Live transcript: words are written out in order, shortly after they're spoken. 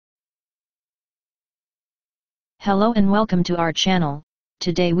Hello and welcome to our channel.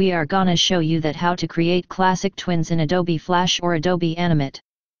 Today we are gonna show you that how to create classic twins in Adobe Flash or Adobe Animate.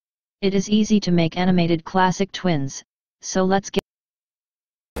 It is easy to make animated classic twins, so let's get.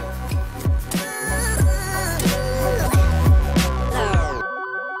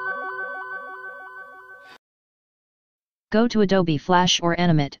 Go to Adobe Flash or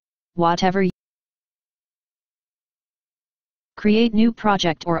Animate, whatever. Create new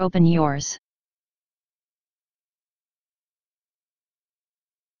project or open yours.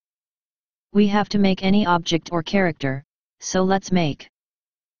 We have to make any object or character, so let's make.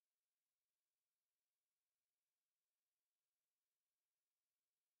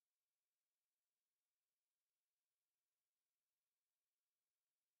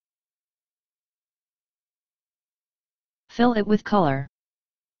 Fill it with color.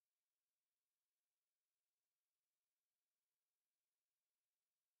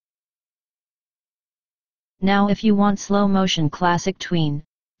 Now if you want slow motion classic tween,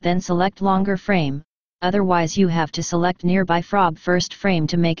 then select longer frame, otherwise you have to select nearby from first frame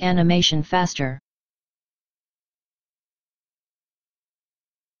to make animation faster.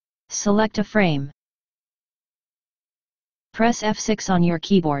 Select a frame. Press F6 on your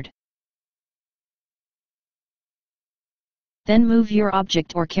keyboard. Then move your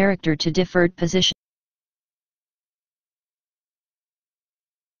object or character to deferred position.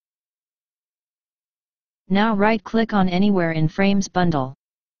 Now right-click on anywhere in Frames bundle.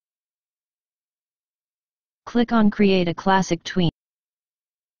 Click on Create a Classic Tween.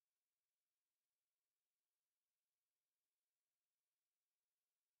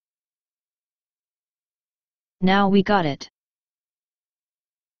 Now we got it.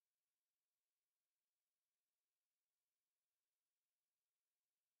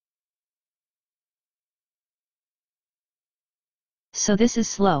 So this is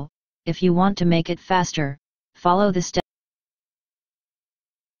slow. If you want to make it faster, follow the step.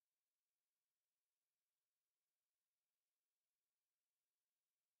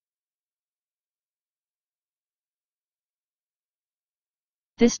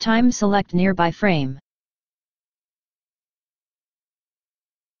 This time select nearby frame.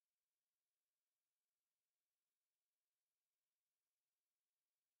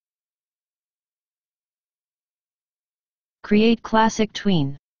 Create classic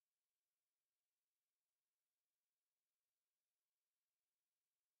tween.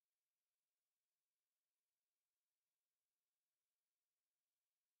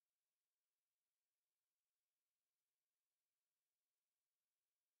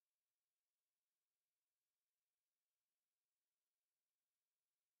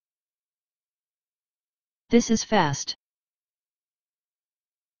 This is fast.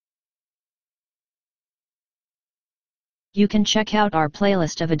 You can check out our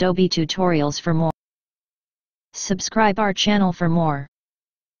playlist of Adobe tutorials for more. Subscribe our channel for more.